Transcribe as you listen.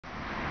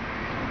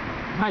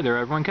Hi there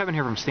everyone, Kevin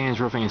here from Stan's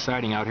Roofing and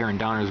Siding out here in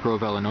Downers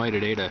Grove, Illinois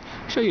today to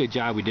show you a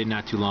job we did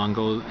not too long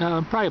ago,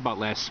 probably about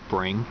last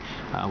spring,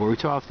 where we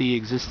tore off the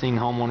existing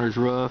homeowner's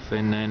roof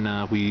and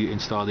then we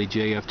installed a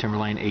GAF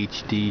Timberline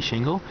HD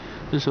shingle.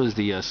 This was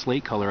the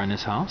slate color on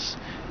this house.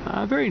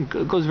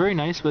 Goes very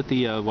nice with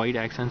the white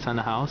accents on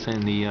the house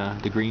and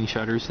the green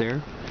shutters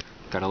there.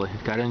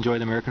 Gotta enjoy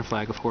the American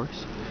flag, of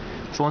course.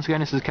 So once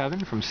again, this is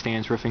Kevin from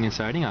Stan's Roofing and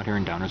Siding out here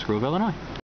in Downers Grove, Illinois.